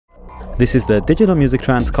This is the Digital Music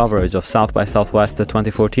Trends coverage of South by Southwest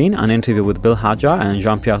 2014, an interview with Bill Hajjar and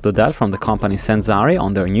Jean-Pierre Dodel from the company Senzari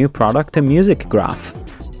on their new product, MusicGraph.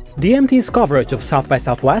 DMT's coverage of South by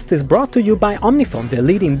Southwest is brought to you by Omnifone, the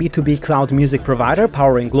leading B2B cloud music provider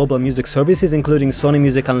powering global music services including Sony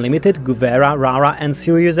Music Unlimited, Guvera, Rara and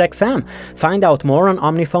SiriusXM. Find out more on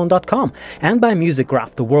omnifone.com. And by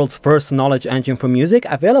MusicGraph, the world's first knowledge engine for music,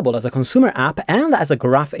 available as a consumer app and as a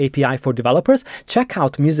graph API for developers. Check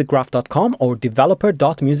out musicgraph.com or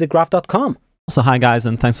developer.musicgraph.com. So hi guys,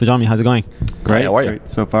 and thanks for joining me. How's it going? Great, how are you? Great.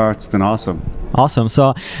 So far it's been awesome. Awesome.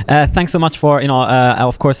 So thanks so much for,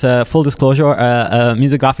 of course, full disclosure,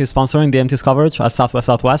 MusicGraph is sponsoring DMT's coverage at South by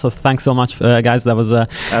Southwest. So thanks so much, guys. That was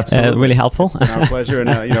really helpful. It's been our pleasure. And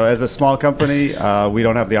as a small company, we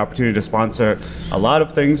don't have the opportunity to sponsor a lot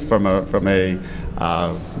of things from a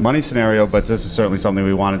money scenario, but this is certainly something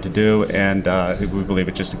we wanted to do, and we believe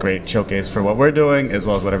it's just a great showcase for what we're doing as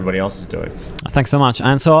well as what everybody else is doing. Thanks so much.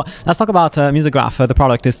 And so let's talk about MusicGraph. The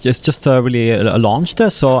product is just really launched.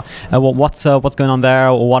 So what's going on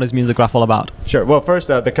there? What is MusicGraph all about? Sure. Well, first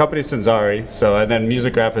the company Senzari. So and then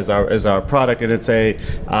MusicGraph is our product, and it's a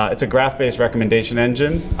graph-based recommendation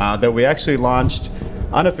engine that we actually launched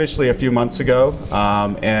unofficially a few months ago,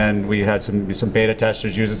 and we had some beta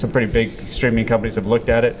testers use it. Some pretty big streaming companies have looked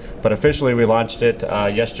at it, but officially we launched it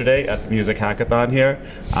yesterday at the Music Hackathon here.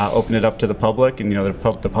 Opened it up to the public, and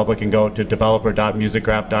the public can go to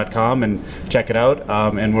developer.musicgraph.com and check it out.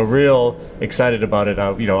 And we're real excited about it.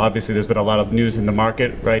 Obviously there's been a lot of news in the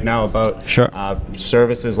market right now about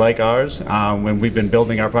services like ours. When we've been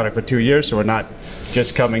building our product for 2 years, so we're not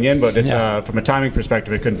just coming in, but it's from a timing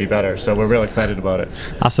perspective, it couldn't be better. So we're real excited about it.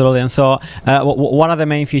 Absolutely. And so, what are the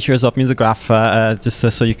main features of MusicGraph, just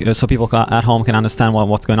so people at home can understand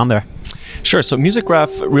what's going on there? Sure. So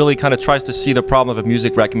MusicGraph really kind of tries to see the problem of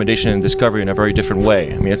music recommendation and discovery in a very different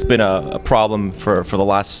way. I mean, it's been a problem for the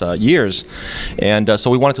last years, and so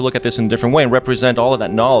we wanted to look at this in a different way and represent all of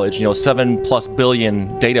that knowledge. 7+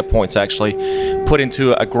 billion data points actually put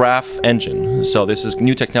into a graph engine. So this is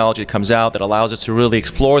new technology that comes out that allows us to really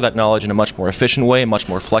explore that knowledge in a much more efficient way, a much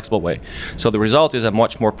more flexible way. So the result is a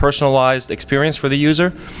much more personalized experience for the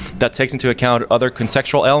user that takes into account other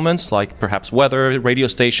contextual elements like perhaps weather, radio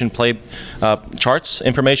station, play charts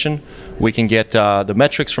information. We can get the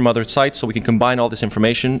metrics from other sites, so we can combine all this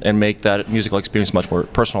information and make that musical experience much more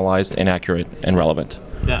personalized and accurate and relevant.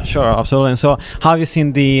 Yeah, sure, absolutely. And so, how have you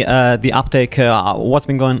seen the uptake? What's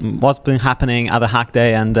been happening at the Hack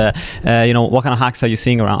Day, and what kind of hacks are you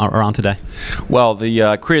seeing around today? Well,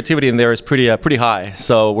 the creativity in there is pretty high.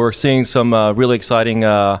 So we're seeing some really exciting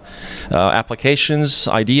applications,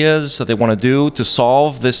 ideas that they want to do to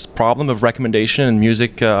solve this problem of recommendation and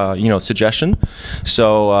music, suggestion.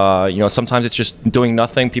 So sometimes it's just doing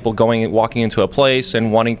nothing. People walking into a place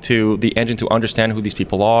and wanting the engine to understand who these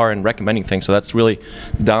people are and recommending things. So that's really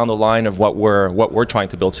down the line of what we're trying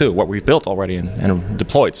to build too, what we've built already and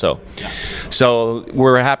deployed. So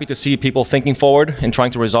we're happy to see people thinking forward and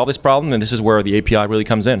trying to resolve this problem, and this is where the API really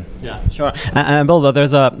comes in. Yeah, sure. And Bill,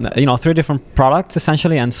 there's 3 different products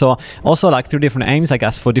essentially, and so also like 3 different aims, I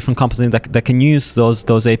guess, for different companies that can use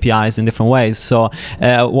those APIs in different ways. So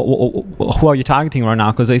who are you targeting right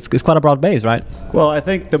now? Because it's quite a broad base, right? Well, I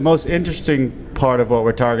think the most interesting part of what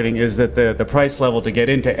we're targeting is that the price level to get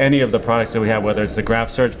into any of the products that we have, whether it's the graph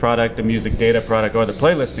search product, the music data product, or the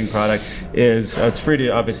playlisting product, is it's free to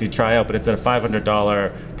obviously try out, but it's at a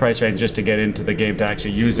 $500 price range just to get into the game to actually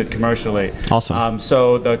use it commercially. Awesome.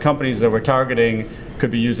 So the companies that we're targeting could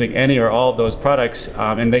be using any or all of those products,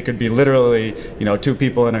 and they could be literally 2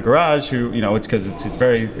 people in a garage who it's because it's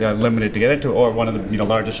very limited to get into, or one of the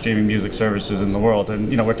largest streaming music services in the world,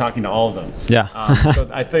 and we're talking to all of them. Yeah. So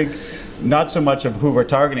I think not so much of who we're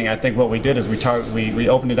targeting. I think what we did is we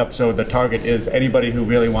opened it up so the target is anybody who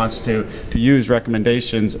really wants to use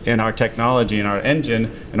recommendations in our technology, in our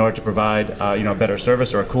engine, in order to provide a better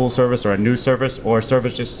service, or a cool service, or a new service, or a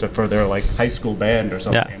service just for their high school band or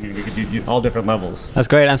something. Yeah. I mean, we could do all different levels. That's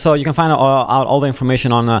great. And so you can find out all the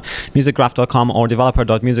information on musicgraph.com or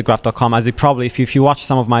developer.musicgraph.com. As if you watch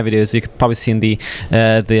some of my videos, you could probably seen the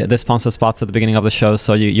sponsor spots at the beginning of the show,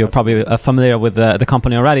 so you're probably familiar with the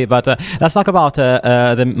company already. But let's talk about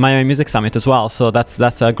the Miami Music Summit as well. So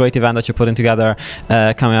that's a great event that you're putting together,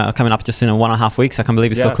 coming up just in 1.5 weeks. I can't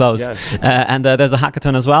believe it's so close. Yeah. And there's a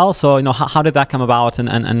hackathon as well. So how did that come about?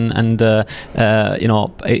 And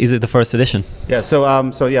is it the first edition? Yeah.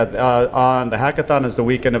 On the hackathon Hackathon is the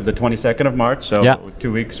weekend of the 22nd of March, so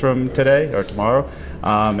 2 weeks from today or tomorrow.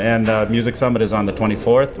 And Music Summit is on the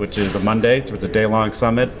 24th, which is a Monday, so it's a day-long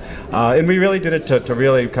summit. And we really did it to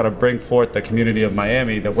really kind of bring forth the community of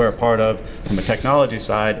Miami that we're a part of from a technology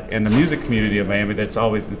side, and the music community of Miami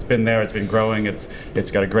it's been there, it's been growing, it's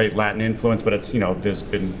got a great Latin influence, but it's, there's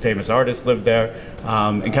been famous artists lived there,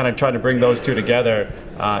 and kind of trying to bring those two together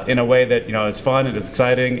in a way that, is fun and it's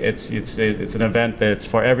exciting. It's an event that's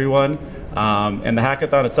for everyone. And the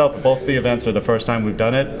hackathon itself, both the events are the first time we've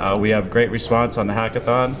done it. We have great response on the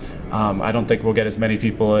hackathon. I don't think we'll get as many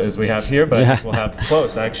people as we have here, but I think we'll have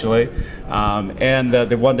close, actually. And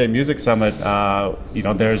the one-day music summit,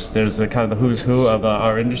 there's the kind of the who's who of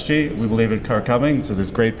our industry. We believe it are coming, so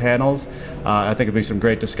there's great panels. I think it'll be some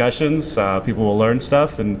great discussions. People will learn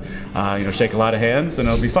stuff and shake a lot of hands, and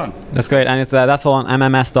it'll be fun. That's great, and that's all on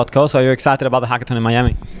mms.co. So you're excited about the hackathon in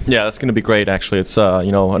Miami? Yeah, that's going to be great. Actually, it's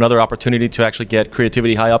another opportunity to actually get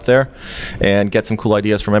creativity high up there and get some cool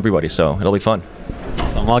ideas from everybody. So it'll be fun.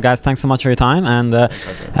 Awesome. Well, guys, thanks so much for your time, and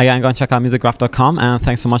again, go and check out musicgraph.com, and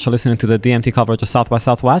thanks so much for listening to the DMT coverage of South by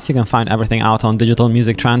Southwest. You can find everything out on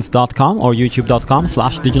digitalmusictrends.com or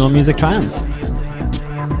youtube.com/digitalmusictrends.